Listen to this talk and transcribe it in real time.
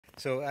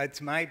So it's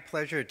my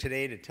pleasure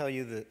today to tell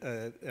you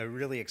a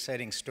really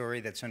exciting story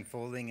that's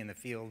unfolding in the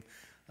field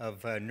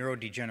of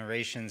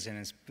neurodegenerations,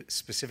 and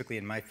specifically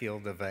in my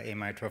field of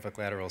amyotrophic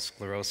lateral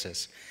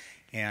sclerosis.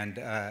 And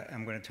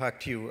I'm going to talk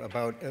to you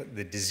about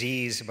the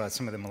disease, about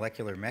some of the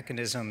molecular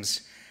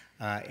mechanisms,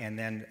 and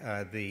then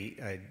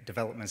the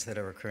developments that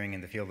are occurring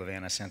in the field of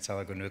antisense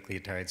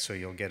oligonucleotides, so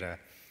you'll get an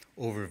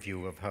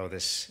overview of how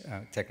this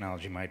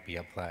technology might be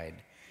applied.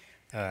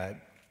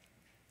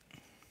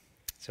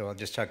 So I'll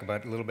just talk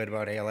a little bit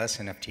about ALS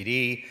and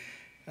FTD,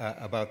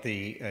 about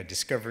the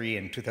discovery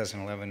in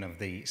 2011 of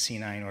the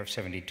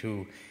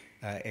C9orf72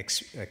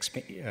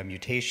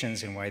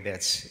 mutations and why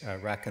that's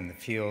rocking the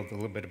field, a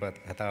little bit about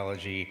the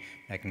pathology,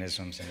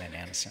 mechanisms, and then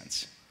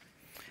antisense.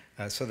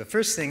 So the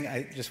first thing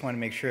I just want to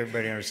make sure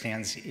everybody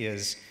understands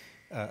is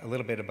a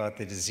little bit about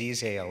the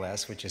disease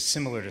ALS, which is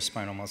similar to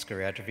spinal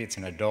muscular atrophy. It's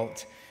an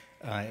adult,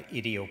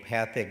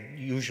 idiopathic,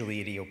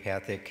 usually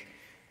idiopathic,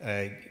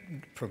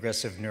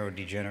 progressive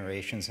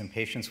neurodegenerations, and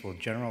patients will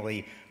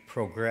generally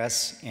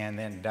progress and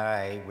then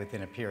die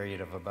within a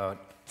period of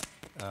about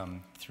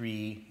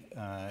 3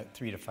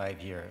 to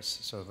 5 years.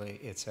 So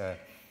it's a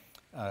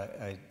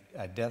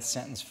death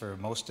sentence for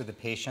most of the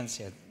patients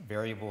at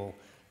variable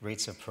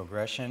rates of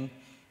progression.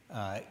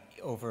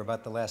 Over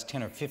about the last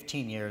 10 or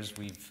 15 years,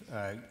 we've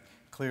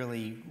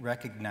clearly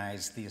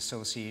recognized the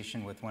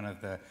association with one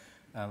of the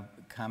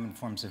common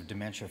forms of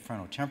dementia,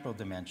 frontotemporal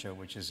dementia,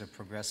 which is a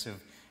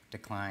progressive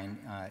decline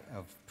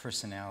of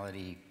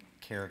personality,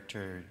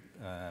 character,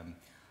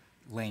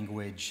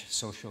 language,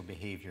 social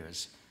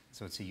behaviors.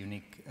 So it's a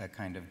unique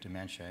kind of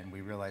dementia, and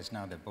we realize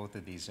now that both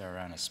of these are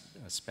on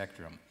a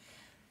spectrum.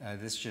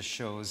 This just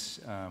shows.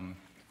 Don't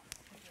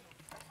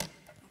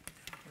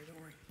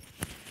worry.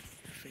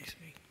 Face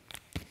me.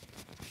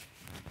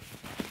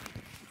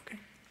 Okay.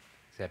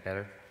 Is that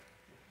better?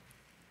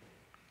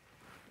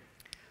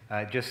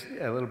 Just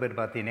a little bit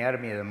about the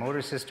anatomy of the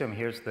motor system.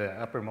 Here's the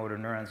upper motor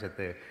neurons at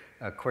the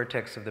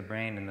cortex of the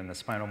brain, and then the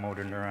spinal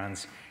motor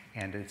neurons.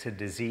 And it's a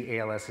disease.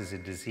 ALS is a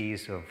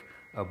disease of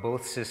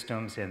both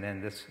systems, and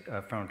then this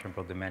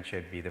frontotemporal dementia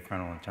would be the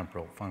frontal and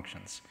temporal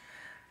functions.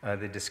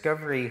 The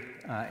discovery,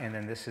 and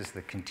then this is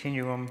the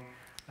continuum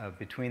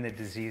between the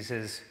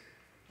diseases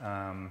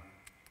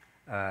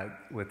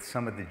with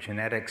some of the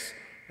genetics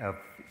of,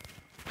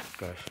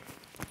 gosh.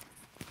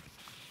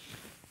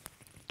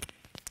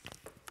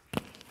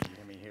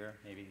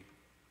 Maybe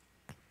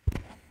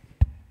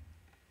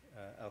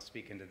I'll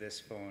speak into this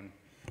phone.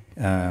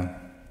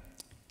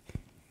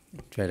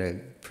 Try to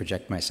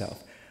project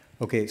myself.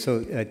 Okay,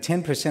 so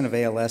 10% of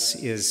ALS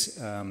is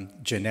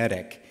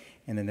genetic,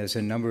 and then there's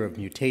a number of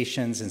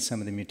mutations, and some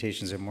of the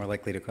mutations are more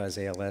likely to cause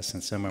ALS,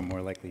 and some are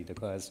more likely to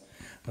cause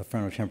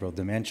frontotemporal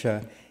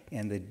dementia.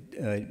 And the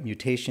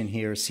mutation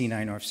here,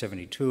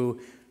 C9orf72,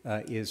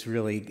 is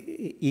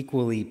really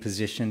equally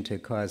positioned to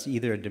cause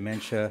either a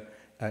dementia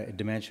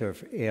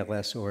of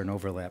ALS or an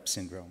overlap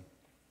syndrome.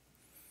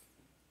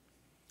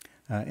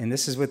 And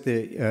this is what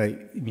the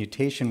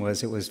mutation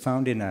was. It was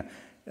found in a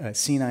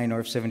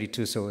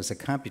C9orf72, so it was a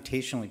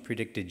computationally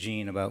predicted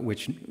gene about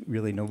which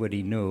really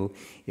nobody knew.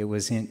 It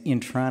was in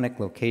intronic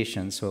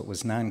location, so it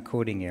was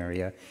non-coding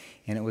area,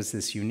 and it was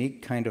this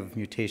unique kind of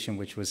mutation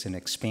which was an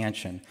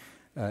expansion.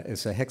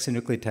 It's a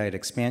hexanucleotide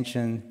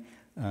expansion,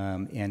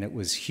 and it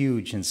was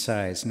huge in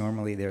size.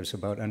 Normally there's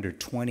about under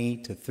 20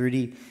 to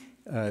 30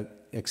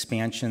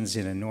 expansions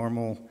in a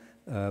normal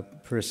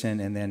person,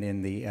 and then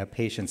in the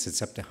patients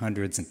it's up to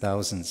hundreds and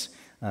thousands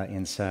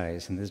in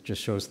size. And this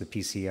just shows the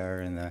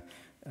PCR and the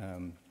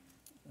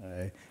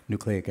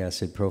nucleic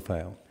acid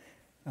profile.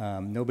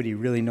 Nobody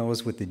really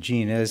knows what the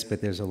gene is, but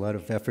there's a lot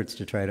of efforts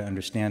to try to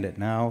understand it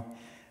now.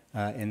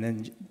 And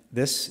then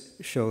this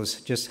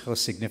shows just how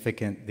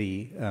significant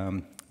the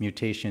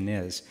mutation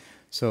is.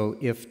 So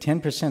if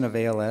 10% of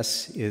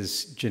ALS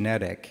is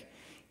genetic,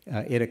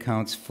 it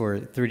accounts for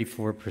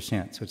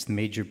 34%, so it's the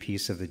major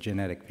piece of the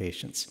genetic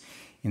patients.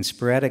 In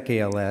sporadic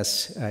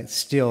ALS,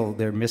 still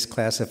they're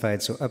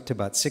misclassified, so up to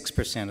about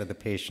 6% of the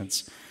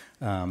patients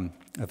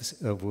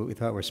of what we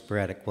thought were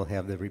sporadic will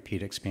have the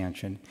repeat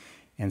expansion,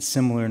 and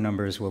similar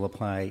numbers will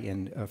apply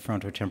in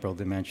frontotemporal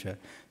dementia.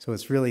 So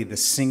it's really the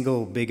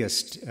single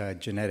biggest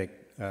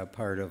genetic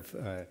part of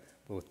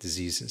both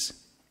diseases.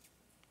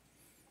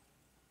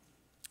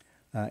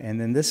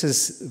 And then this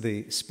is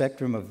the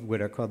spectrum of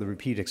what are called the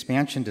repeat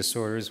expansion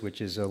disorders,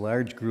 which is a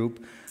large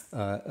group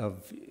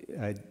of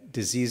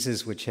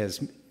diseases which has,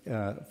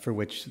 for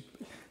which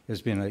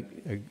there's been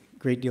a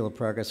great deal of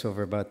progress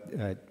over about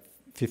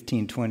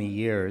 15, 20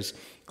 years,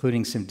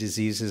 including some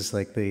diseases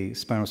like the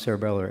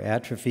spinocerebellar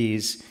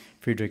atrophies,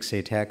 Friedreich's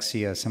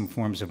ataxia, some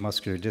forms of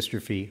muscular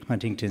dystrophy,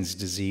 Huntington's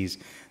disease.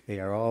 They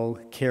are all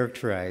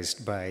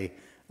characterized by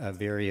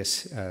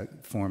various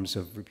forms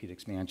of repeat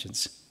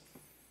expansions.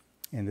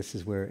 And this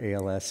is where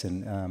ALS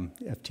and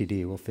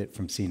FTD will fit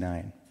from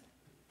C9.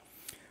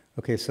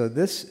 Okay, so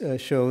this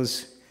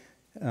shows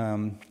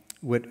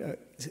what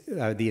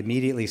are the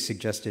immediately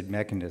suggested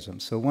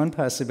mechanisms. So one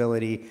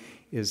possibility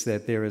is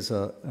that there is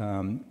that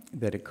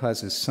it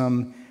causes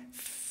some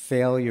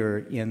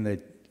failure in the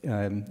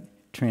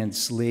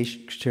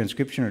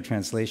transcription or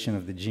translation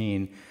of the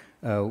gene,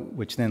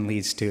 which then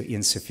leads to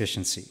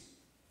insufficiency.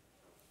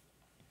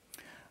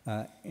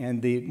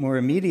 And the more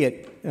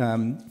immediate,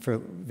 for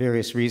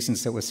various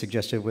reasons that was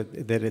suggested,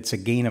 that it's a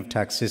gain of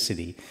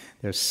toxicity.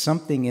 There's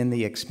something in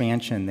the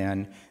expansion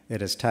then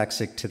that is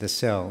toxic to the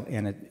cell,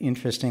 and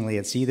interestingly,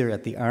 it's either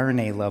at the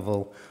RNA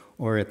level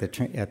or at the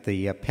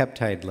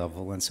peptide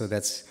level, and so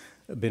that's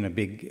been a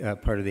big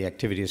part of the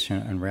activity is to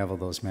unravel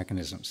those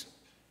mechanisms.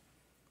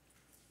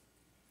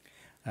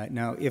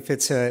 Now, if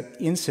it's an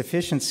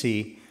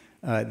insufficiency,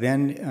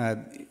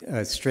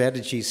 then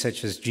strategies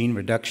such as gene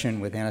reduction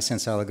with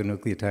antisense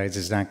oligonucleotides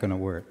is not going to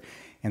work.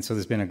 And so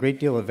there's been a great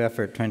deal of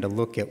effort trying to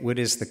look at what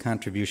is the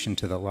contribution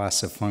to the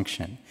loss of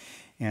function.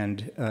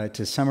 And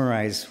to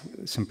summarize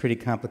some pretty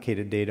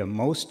complicated data,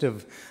 most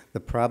of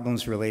the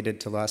problems related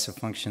to loss of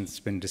function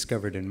that's been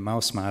discovered in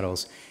mouse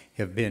models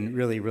have been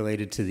really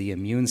related to the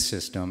immune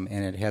system,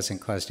 and it hasn't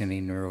caused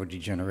any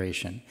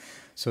neurodegeneration.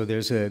 So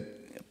there's a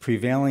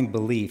prevailing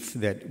belief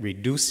that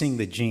reducing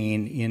the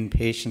gene in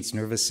patients'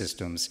 nervous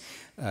systems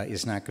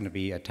is not going to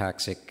be a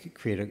toxic,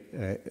 create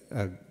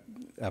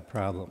a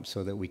problem,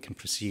 so that we can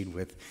proceed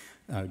with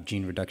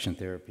gene reduction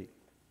therapy.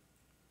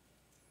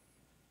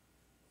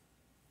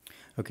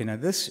 Okay, now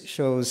this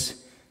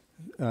shows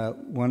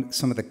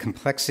some of the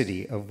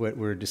complexity of what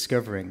we're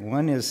discovering.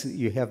 One is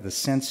you have the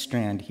sense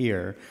strand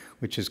here,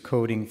 which is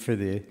coding for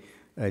the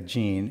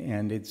gene,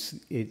 and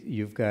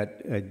you've got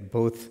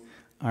both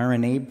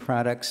RNA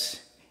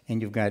products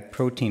and you've got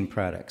protein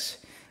products.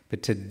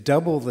 But to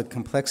double the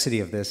complexity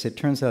of this, it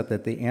turns out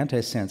that the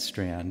antisense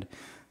strand,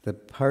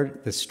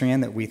 the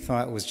strand that we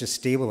thought was just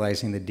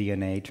stabilizing the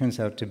DNA, turns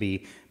out to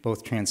be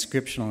both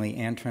transcriptionally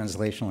and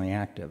translationally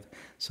active,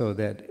 so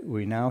that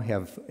we now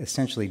have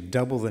essentially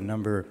double the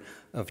number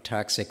of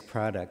toxic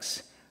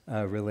products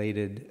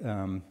related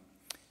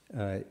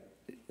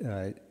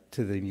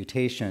to the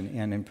mutation.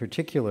 And in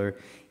particular,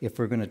 if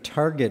we're going to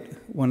target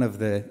one of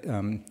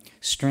the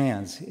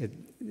strands,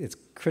 it's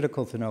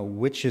critical to know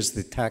which is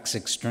the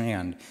toxic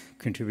strand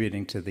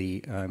contributing to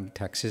the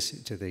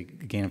toxicity, to the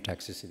gain of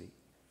toxicity.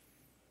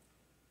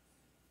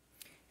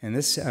 And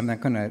this, I'm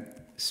not going to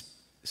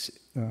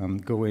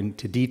go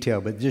into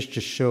detail, but this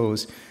just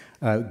shows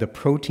the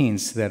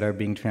proteins that are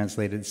being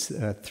translated.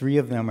 3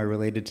 of them are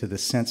related to the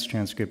sense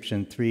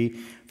transcription, 3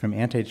 from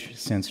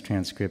antisense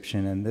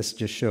transcription, and this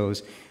just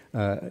shows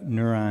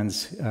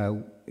neurons,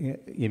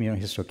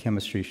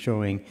 immunohistochemistry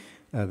showing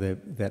that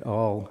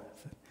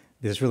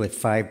there's really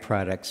 5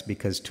 products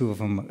because 2 of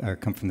them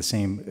come from the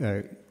same,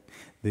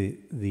 the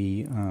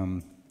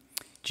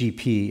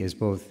GP is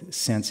both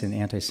sense and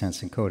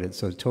antisense encoded.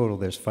 So in total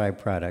there's 5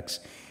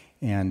 products,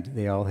 and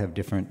they all have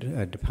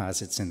different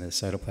deposits in the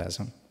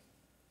cytoplasm.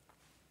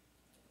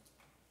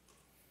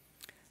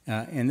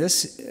 And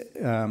this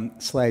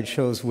slide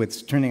shows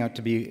what's turning out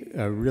to be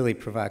a really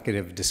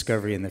provocative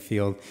discovery in the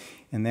field,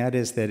 and that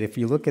is that if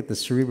you look at the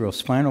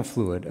cerebrospinal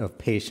fluid of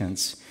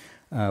patients,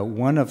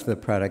 one of the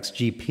products,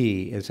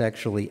 GP, is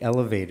actually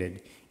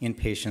elevated in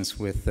patients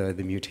with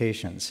the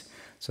mutations.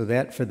 So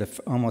that,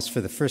 almost for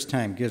the first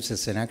time, gives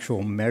us an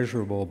actual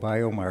measurable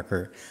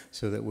biomarker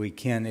so that we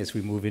can, as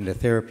we move into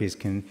therapies,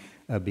 can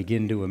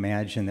begin to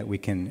imagine that we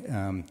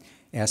can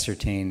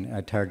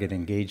ascertain target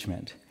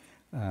engagement.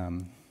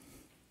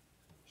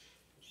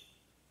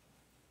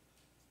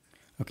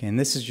 Okay, and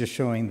this is just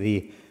showing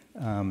the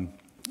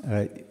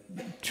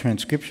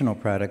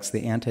transcriptional products,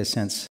 the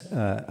antisense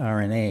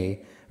RNA,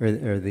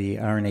 or the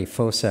RNA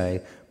foci,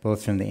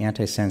 both from the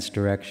antisense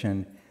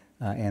direction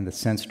and the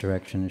sense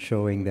direction,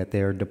 showing that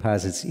there are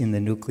deposits in the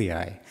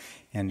nuclei.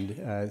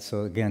 And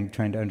so again,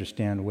 trying to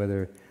understand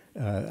whether,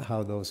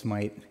 how those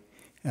might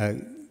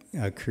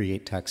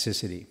create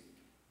toxicity.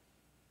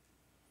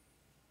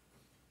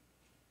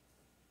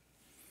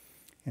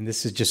 And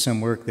this is just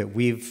some work that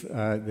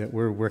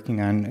we're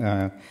working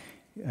on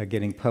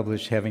getting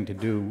published, having to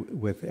do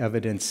with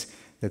evidence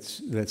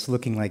that's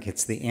looking like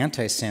it's the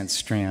antisense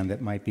strand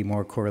that might be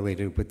more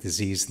correlated with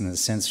disease than the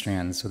sense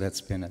strand. So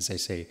that's been, as I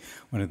say,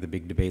 one of the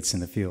big debates in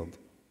the field.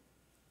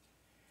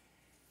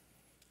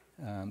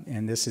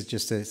 And this is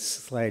just a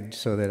slide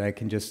so that I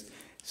can just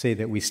say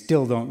that we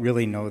still don't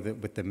really know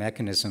what the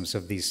mechanisms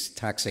of these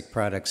toxic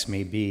products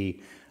may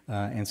be.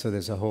 And so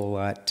there's a whole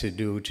lot to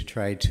do to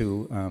try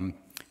to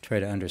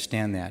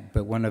understand that.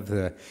 But one of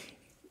the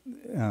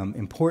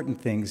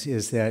important things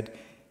is that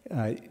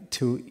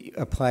to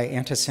apply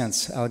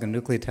antisense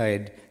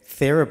oligonucleotide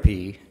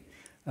therapy,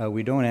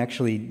 we don't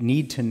actually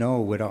need to know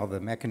what all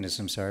the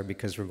mechanisms are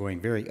because we're going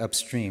very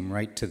upstream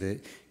right to the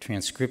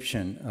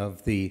transcription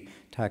of the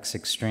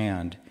toxic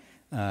strand.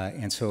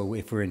 And so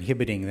if we're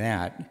inhibiting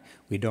that,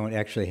 we don't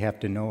actually have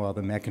to know all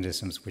the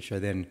mechanisms, which are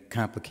then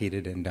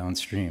complicated and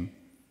downstream.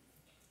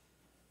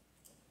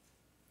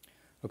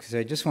 Okay, so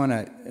I just want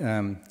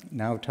to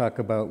now talk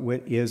about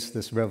what is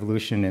this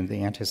revolution in the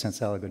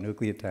antisense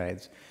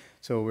oligonucleotides.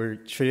 So we're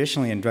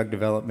traditionally in drug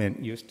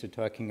development used to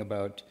talking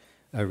about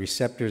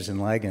receptors and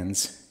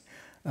ligands.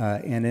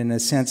 And in a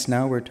sense,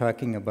 now we're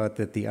talking about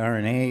that the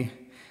RNA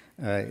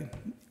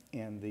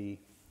and the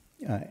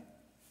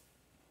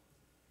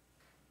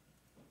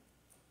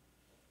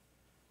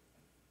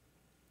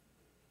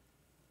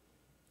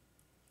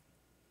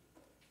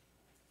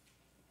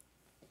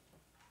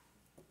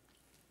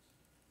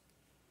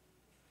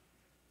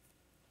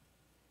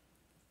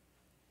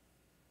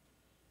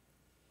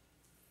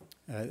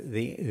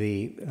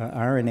the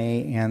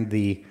RNA and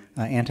the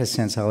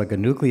antisense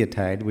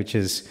oligonucleotide, which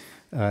is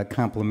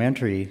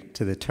complementary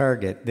to the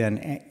target, then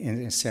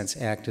in a sense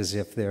act as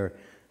if they're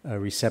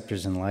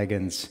receptors and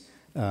ligands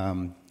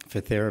for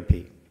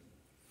therapy.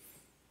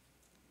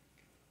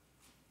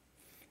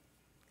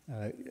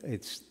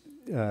 It's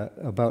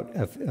about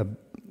a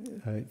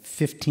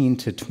 15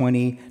 to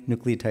 20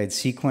 nucleotide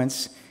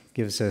sequence,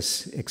 gives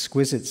us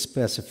exquisite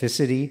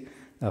specificity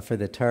for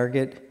the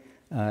target.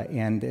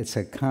 And it's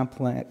a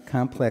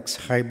complex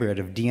hybrid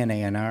of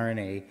DNA and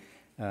RNA,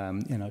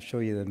 and I'll show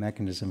you the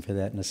mechanism for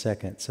that in a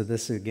second. So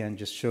this, again,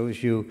 just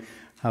shows you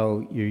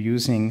how you're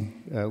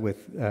using,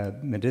 with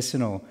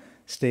medicinal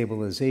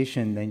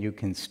stabilization, then you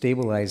can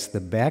stabilize the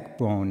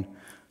backbone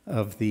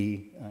of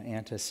the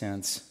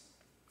antisense.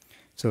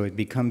 So it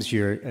becomes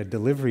your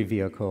delivery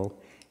vehicle,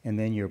 and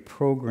then your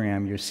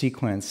program, your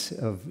sequence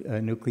of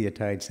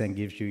nucleotides then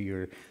gives you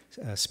your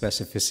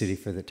specificity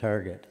for the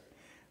target.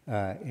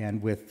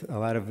 And with a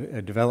lot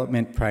of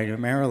development,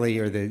 primarily,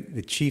 or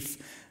the chief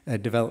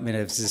development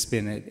has this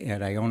been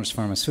at Ionis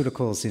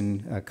Pharmaceuticals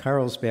in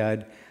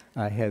Carlsbad,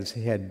 has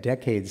had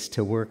decades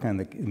to work on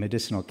the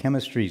medicinal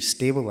chemistry,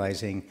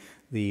 stabilizing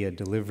the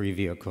delivery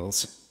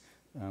vehicles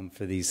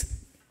for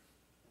these.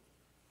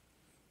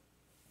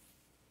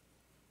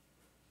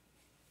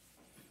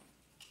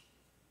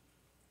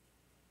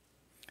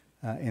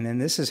 And then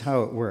this is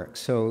how it works.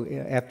 So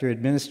after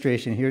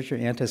administration, here's your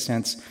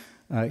antisense.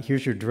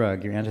 Here's your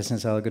drug, your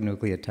antisense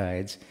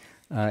oligonucleotides.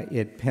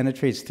 It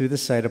penetrates through the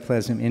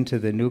cytoplasm into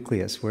the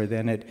nucleus, where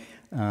then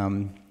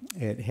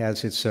it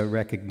has its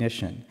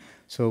recognition.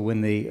 So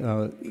when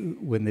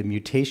the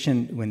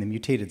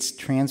mutated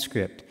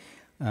transcript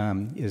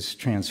is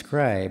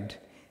transcribed,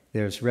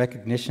 there's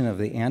recognition of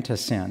the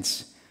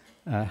antisense,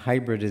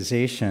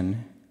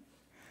 hybridization,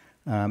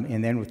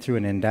 and then through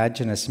an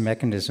endogenous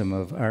mechanism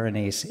of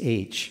RNase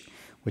H,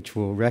 which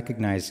will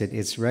recognize it.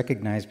 It's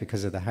recognized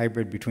because of the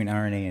hybrid between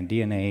RNA and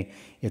DNA.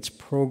 It's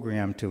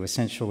programmed to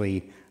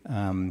essentially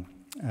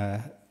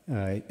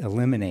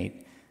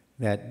eliminate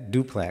that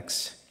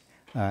duplex.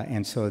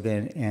 And so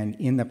then, and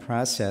in the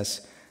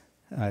process,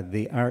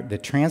 the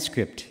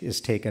transcript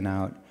is taken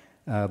out,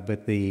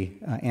 but the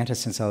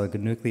antisense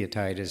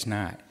oligonucleotide is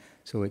not.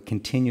 So it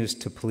continues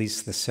to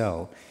police the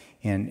cell.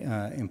 And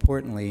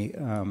importantly,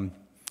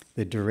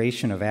 the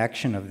duration of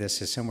action of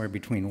this is somewhere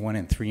between 1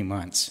 and 3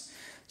 months.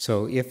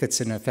 So if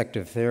it's an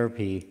effective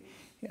therapy,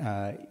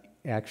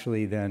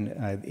 actually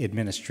then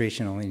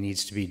administration only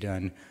needs to be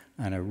done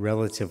on a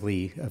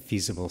relatively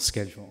feasible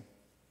schedule.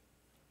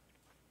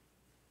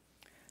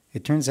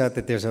 It turns out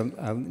that there's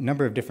a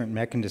number of different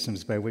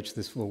mechanisms by which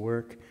this will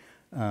work.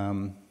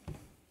 And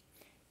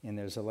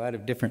there's a lot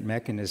of different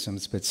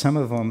mechanisms, but some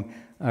of them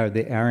are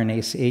the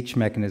RNase H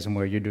mechanism,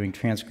 where you're doing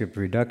transcript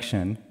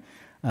reduction.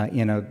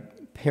 In a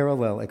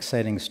parallel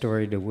exciting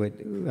story to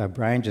what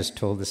Brian just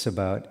told us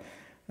about,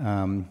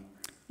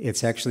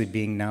 it's actually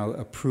being now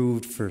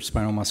approved for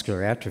spinal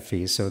muscular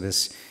atrophy. So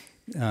this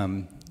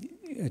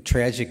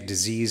tragic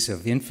disease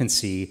of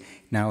infancy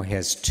now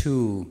has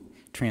 2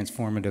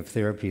 transformative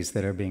therapies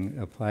that are being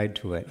applied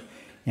to it.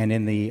 And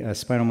in the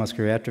spinal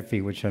muscular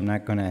atrophy, which I'm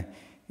not going to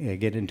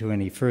get into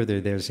any further,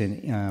 there's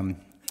it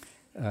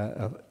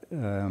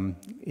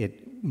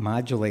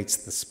modulates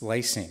the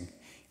splicing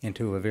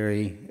into a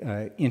very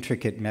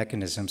intricate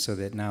mechanism, so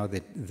that now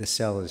the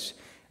cell is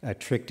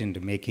tricked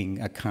into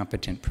making a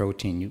competent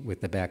protein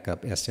with the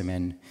backup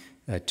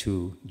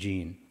SMN2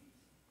 gene.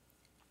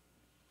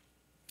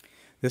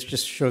 This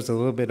just shows a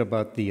little bit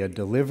about the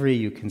delivery.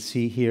 You can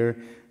see here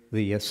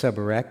the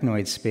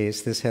subarachnoid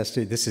space. This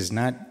is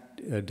not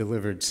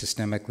delivered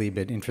systemically,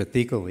 but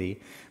intrathecally.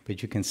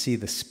 But you can see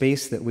the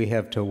space that we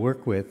have to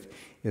work with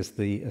is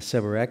the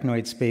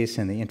subarachnoid space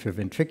and the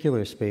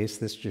intraventricular space.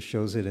 This just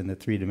shows it in the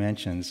 3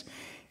 dimensions,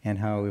 and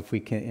how if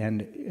we can,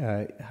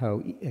 and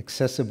how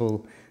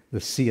accessible the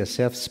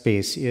CSF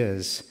space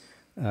is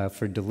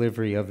for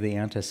delivery of the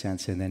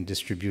antisense and then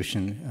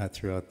distribution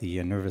throughout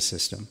the nervous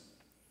system.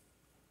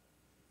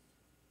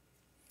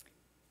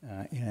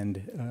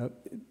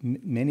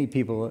 Many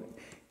people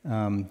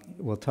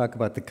will talk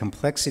about the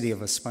complexity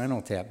of a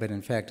spinal tap, but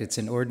in fact it's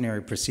an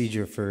ordinary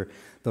procedure for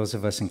those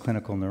of us in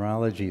clinical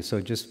neurology. So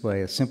just by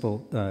a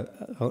simple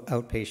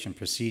outpatient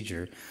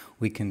procedure,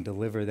 we can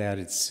deliver that.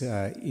 It's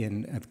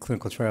in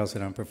clinical trials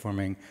that I'm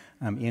performing,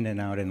 in and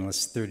out in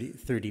less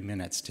 30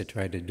 minutes to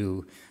try to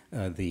do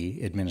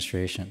the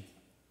administration.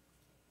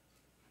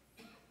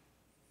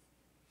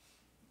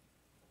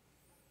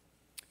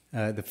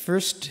 The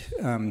first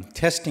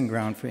testing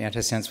ground for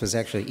antisense was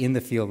actually in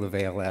the field of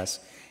ALS,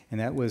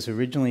 and that was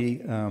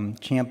originally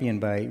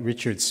championed by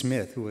Richard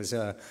Smith, who was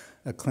a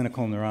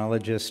clinical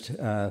neurologist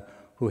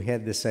who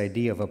had this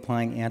idea of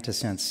applying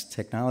antisense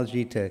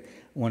technology to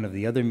one of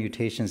the other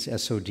mutations,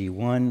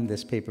 SOD1.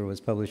 This paper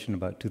was published in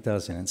about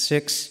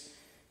 2006.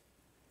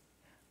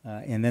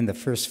 And then the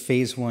first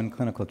phase 1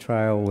 clinical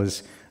trial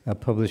was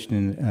published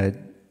in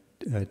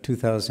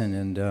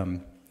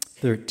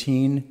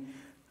 2013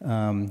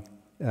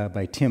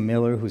 by Tim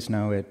Miller, who's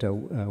now at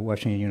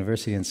Washington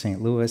University in St.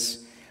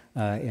 Louis.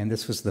 And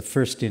this was the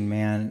first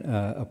in-man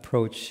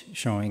approach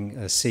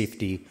showing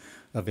safety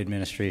of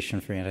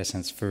administration for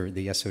antisense for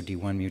the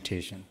SOD1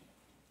 mutation.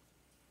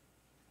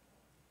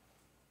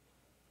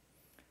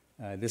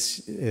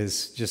 This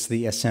is just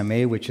the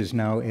SMA, which is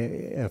now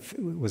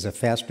was a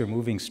faster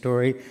moving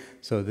story.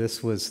 So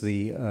this was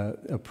the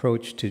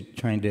approach to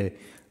trying to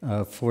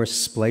force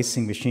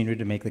splicing machinery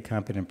to make the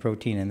competent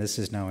protein, and this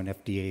is now an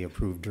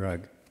FDA-approved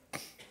drug.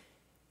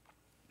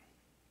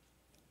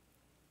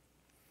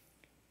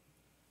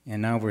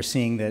 And now we're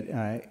seeing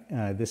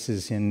that this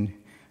is in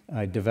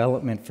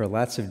development for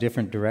lots of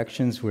different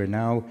directions. We're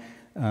now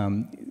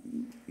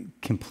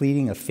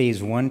completing a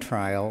phase 1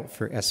 trial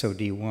for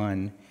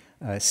SOD1.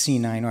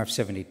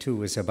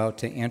 C9orf72 is about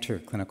to enter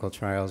clinical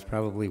trials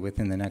probably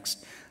within the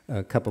next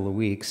couple of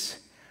weeks.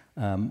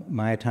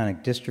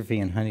 Myotonic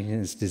dystrophy and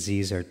Huntington's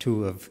disease are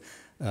two of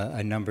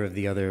a number of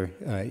the other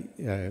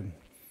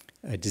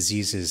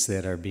diseases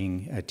that are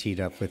being teed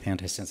up with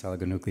antisense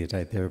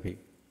oligonucleotide therapy.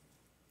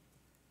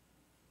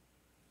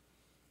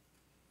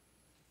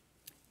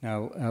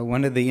 Now,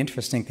 one of the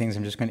interesting things,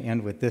 I'm just going to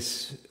end with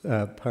this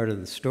part of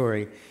the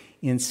story.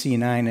 In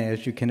C9,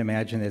 as you can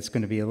imagine, it's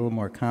going to be a little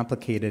more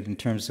complicated in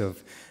terms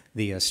of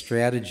the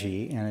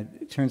strategy, and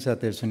it turns out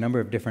there's a number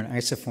of different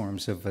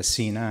isoforms of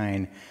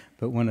C9,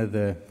 but one of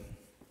the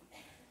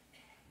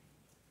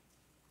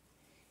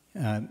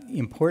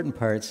important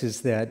parts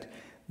is that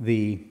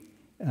one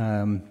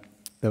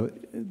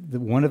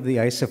of the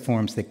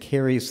isoforms that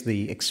carries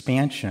the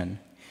expansion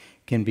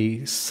can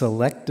be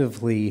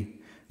selectively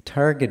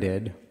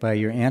targeted by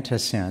your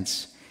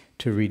antisense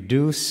to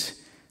reduce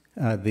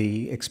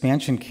the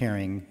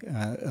expansion-carrying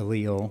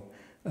allele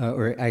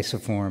or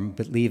isoform,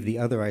 but leave the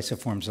other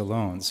isoforms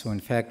alone. So in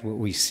fact, what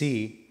we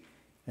see,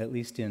 at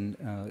least in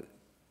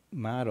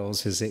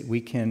models, is that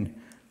we can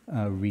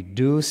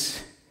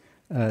reduce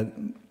the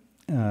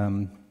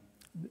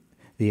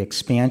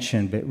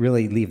expansion, but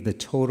really leave the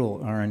total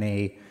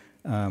RNA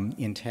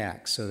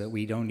intact, so that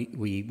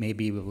we may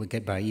be able to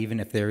get by, even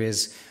if there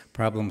is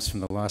problems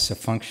from the loss of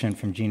function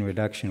from gene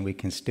reduction, we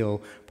can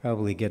still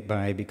probably get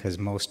by because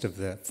most of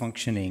the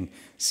functioning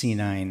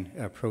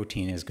C9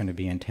 protein is going to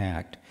be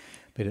intact.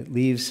 But it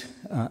leaves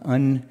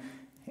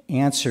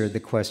unanswered the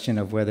question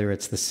of whether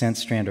it's the sense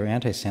strand or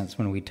antisense.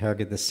 When we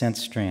target the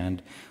sense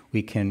strand,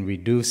 we can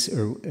reduce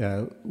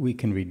the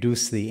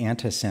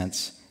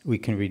antisense. We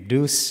can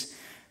reduce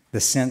the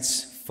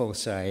sense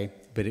foci,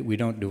 but we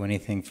don't do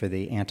anything for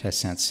the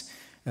antisense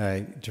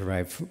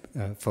derived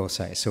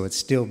foci. So it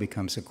still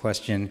becomes a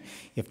question,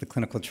 if the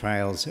clinical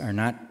trials are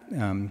not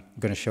going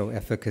to show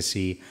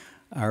efficacy,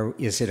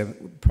 is it a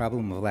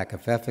problem of lack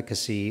of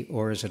efficacy,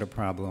 or is it a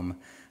problem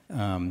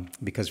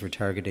because we're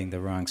targeting the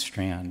wrong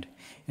strand?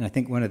 And I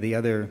think one of the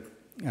other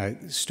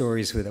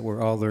stories that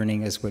we're all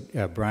learning is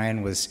what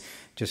Brian was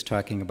just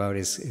talking about,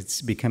 is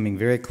it's becoming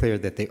very clear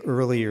that the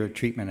earlier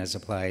treatment is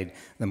applied,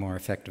 the more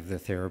effective the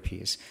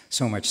therapies.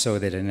 So much so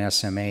that in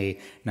SMA,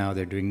 now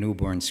they're doing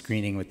newborn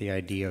screening with the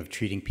idea of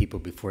treating people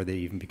before they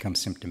even become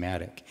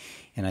symptomatic.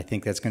 And I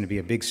think that's going to be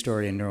a big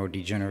story in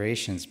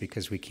neurodegenerations,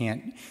 because we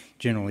can't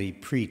generally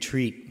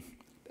pre-treat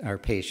our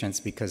patients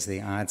because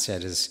the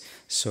onset is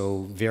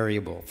so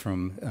variable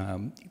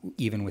from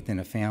even within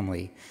a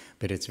family.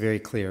 But it's very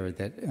clear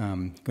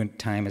that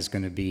time is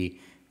going to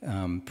be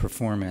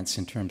performance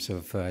in terms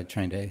of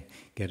trying to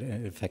get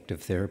an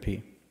effective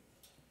therapy.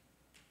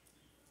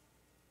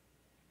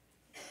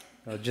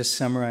 I'll just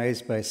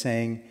summarize by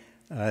saying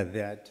that,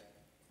 let's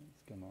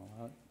get them all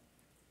out.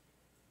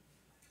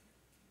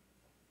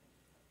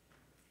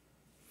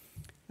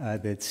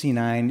 That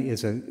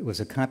C9 was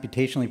a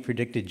computationally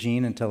predicted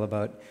gene until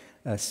about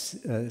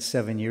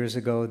 7 years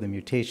ago. The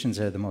mutations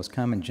are the most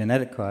common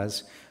genetic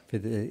cause for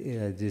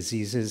the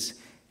diseases.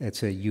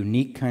 It's a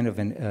unique kind of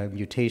a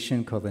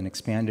mutation called an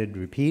expanded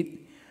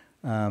repeat.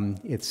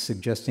 It's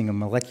suggesting a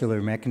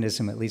molecular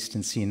mechanism, at least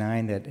in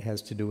C9, that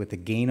has to do with the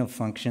gain of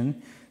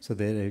function so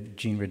that a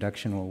gene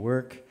reduction will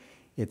work.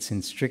 It's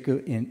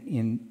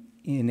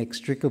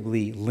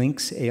inextricably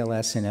links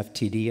ALS and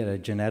FTD at a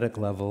genetic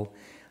level.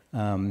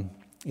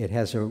 It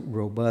has a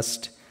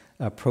robust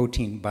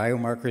protein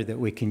biomarker that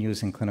we can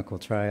use in clinical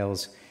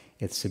trials.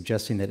 It's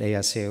suggesting that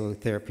ASO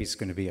therapy is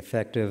going to be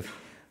effective.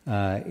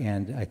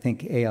 And I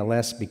think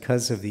ALS,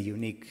 because of the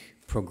unique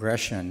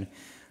progression,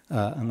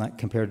 unlike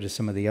compared to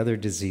some of the other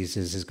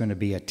diseases, is going to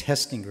be a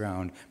testing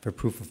ground for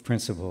proof of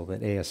principle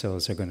that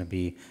ASOs are going to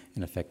be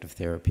an effective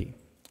therapy.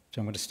 So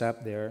I'm going to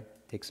stop there,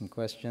 take some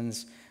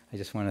questions. I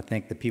just want to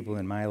thank the people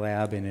in my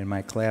lab and in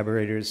my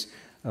collaborators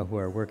who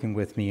are working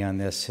with me on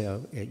this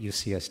at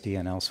UCSD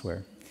and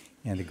elsewhere,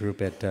 and the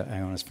group at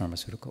Ionis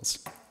Pharmaceuticals.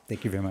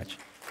 Thank you very much.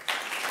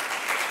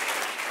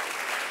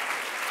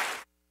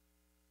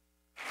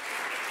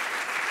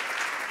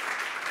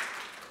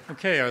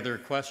 Okay, are there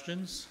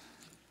questions?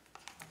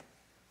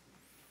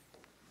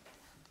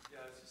 Yeah,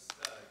 I was just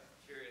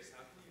curious,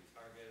 how can you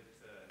target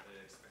the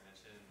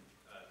expansion,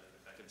 the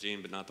defective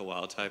gene, but not the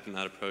wild type, and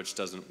that approach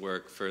doesn't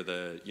work for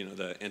the,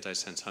 the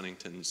antisense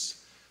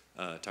Huntington's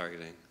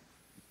targeting?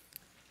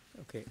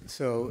 Okay,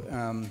 so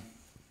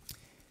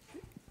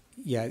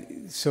yeah,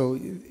 so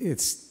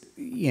it's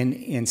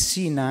in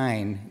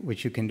C9,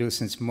 which you can do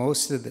since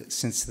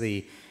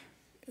the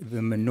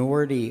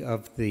minority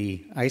of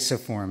the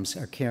isoforms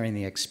are carrying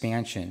the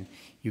expansion,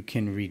 you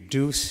can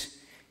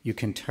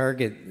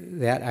target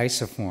that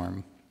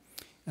isoform,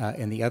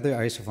 and the other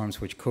isoforms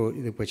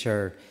which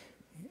are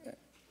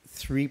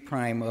 3'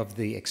 of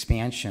the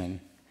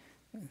expansion,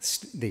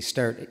 they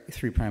start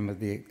 3' of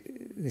the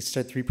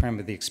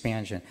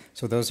expansion.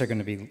 So those are going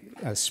to be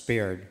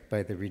spared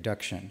by the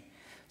reduction.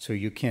 So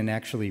you can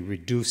actually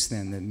reduce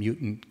then the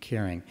mutant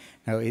carrying.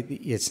 Now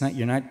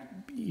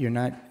you're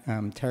not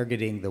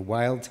targeting the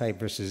wild type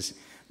versus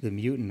the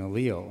mutant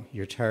allele.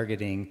 You're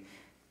targeting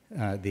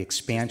the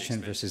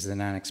expansion versus the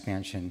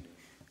non-expansion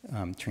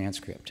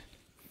transcript.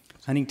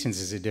 Huntington's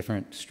is a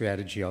different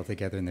strategy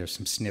altogether, and there's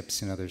some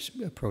SNPs and other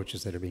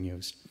approaches that are being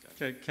used.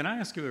 Okay, can I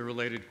ask you a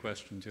related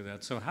question to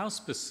that? So how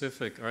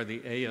specific are the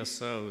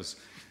ASOs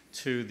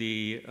to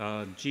the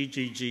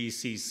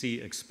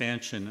GGGCC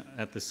expansion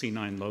at the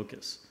C9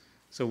 locus?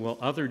 So will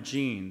other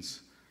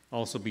genes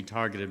also be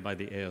targeted by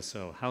the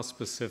ASO? How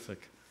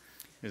specific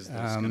is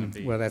this going to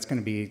be? Well, that's going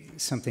to be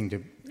something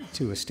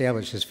to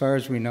establish. As far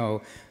as we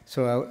know,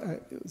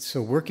 so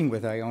working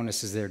with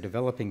Ionis as they're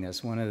developing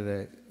this, one of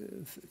the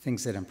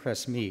things that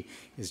impressed me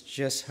is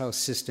just how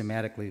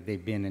systematically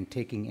they've been in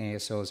taking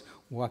ASOs,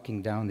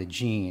 walking down the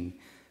gene.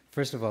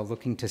 First of all,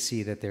 looking to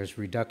see that there's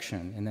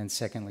reduction, and then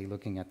secondly,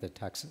 looking at the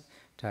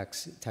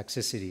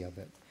toxicity of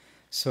it.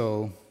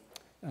 So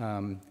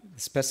the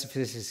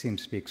specificity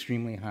seems to be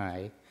extremely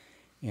high,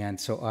 and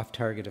so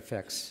off-target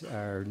effects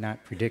are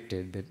not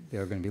predicted, but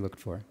they're going to be looked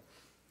for. I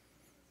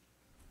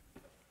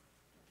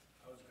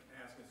was going to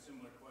ask a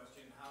similar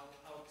question. How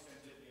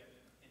extensive do you have to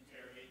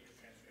interrogate your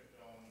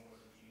transcriptome or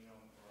the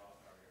genome for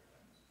off-target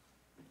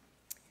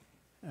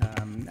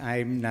effects?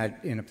 I'm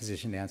not in a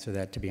position to answer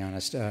that, to be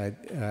honest.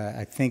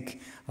 I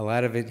think a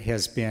lot of it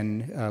has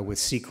been with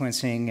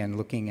sequencing and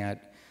looking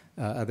at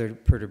other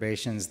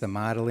perturbations. The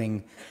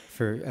modeling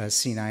for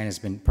C9 has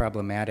been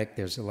problematic.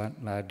 There's a lot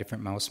of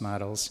different mouse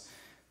models,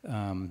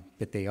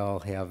 but they all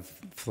have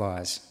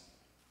flaws.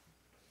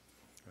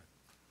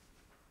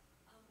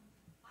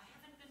 I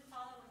haven't been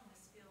following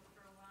this field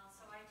for a while,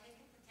 so I take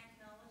it the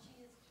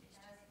technology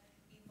has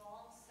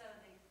evolved so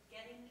that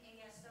getting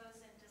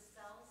ASOs into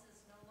cells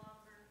is no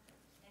longer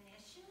an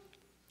issue?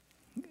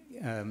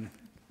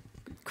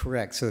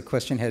 Correct. So the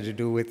question had to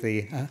do with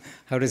the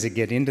how does it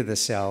get into the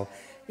cell,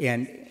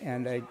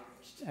 and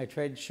I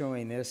tried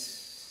showing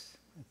this.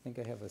 I think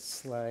I have a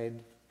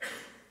slide.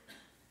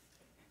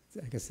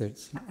 I guess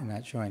it's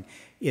not showing.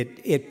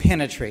 It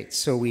penetrates.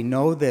 So we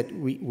know that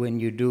when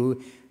you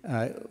do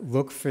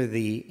look for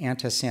the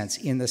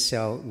antisense in the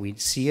cell, we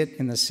see it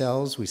in the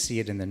cells, we see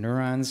it in the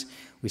neurons,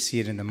 we see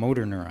it in the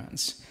motor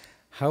neurons.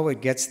 How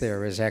it gets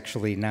there has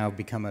actually now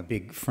become a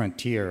big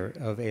frontier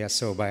of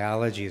ASO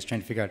biology, is trying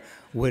to figure out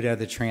what are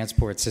the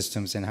transport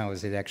systems and how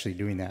is it actually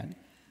doing that.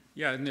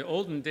 Yeah, in the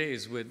olden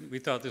days, we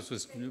thought this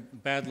was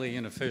badly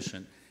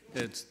inefficient.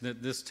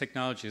 This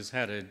technology has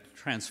had a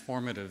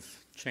transformative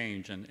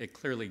change, and it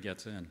clearly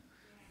gets in.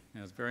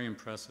 Yeah, it's very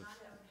impressive.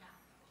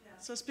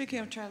 So speaking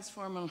of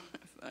transformable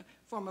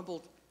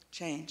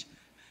change,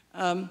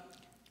 how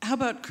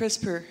about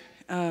CRISPR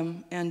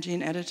and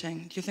gene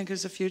editing? Do you think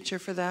there's a future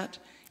for that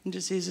in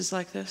diseases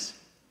like this?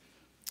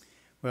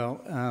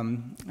 Well,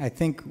 I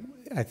think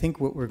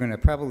what we're going to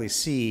probably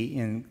see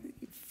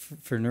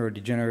for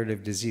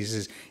neurodegenerative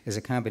diseases is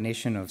a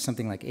combination of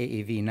something like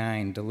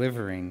AAV9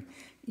 delivering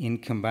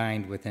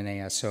combined with an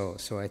ASO.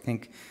 So I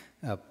think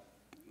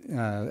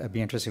it'd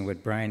be interesting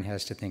what Brian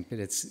has to think, but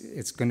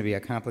it's going to be a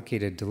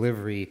complicated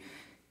delivery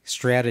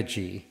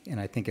strategy, and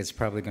I think it's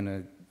probably going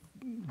to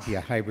be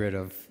a hybrid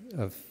of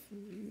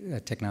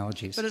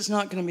technologies. But it's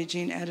not going to be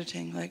gene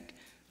editing,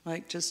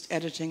 like just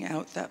editing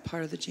out that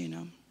part of the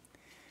genome.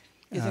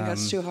 You think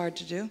that's too hard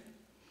to do?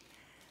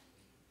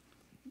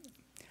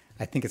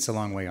 I think it's a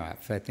long way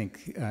off. I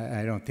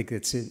don't think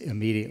it's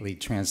immediately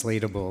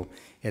translatable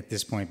at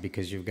this point,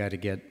 because you've got to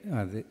get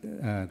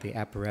the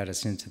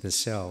apparatus into the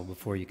cell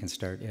before you can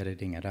start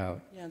editing it out.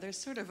 Yeah, there's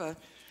sort of I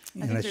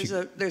think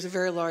there's a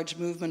very large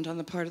movement on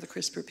the part of the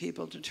CRISPR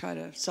people to try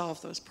to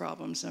solve those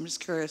problems. I'm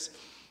just curious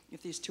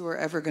if these two are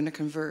ever going to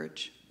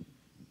converge.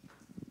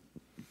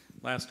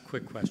 Last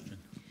quick question.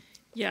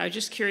 Yeah, I'm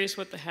just curious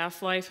what the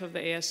half-life of the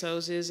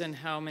ASOs is and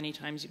how many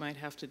times you might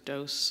have to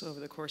dose over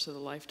the course of the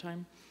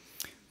lifetime.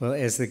 Well,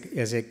 as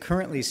it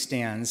currently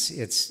stands,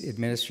 it's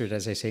administered,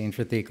 as I say,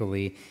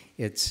 intrathecally.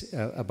 It's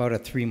about a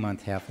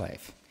 3-month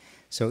half-life.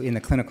 So in the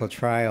clinical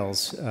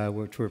trials,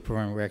 which we're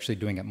performing, we're actually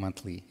doing it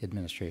monthly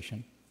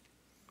administration.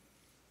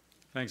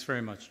 Thanks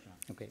very much, John.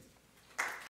 Okay.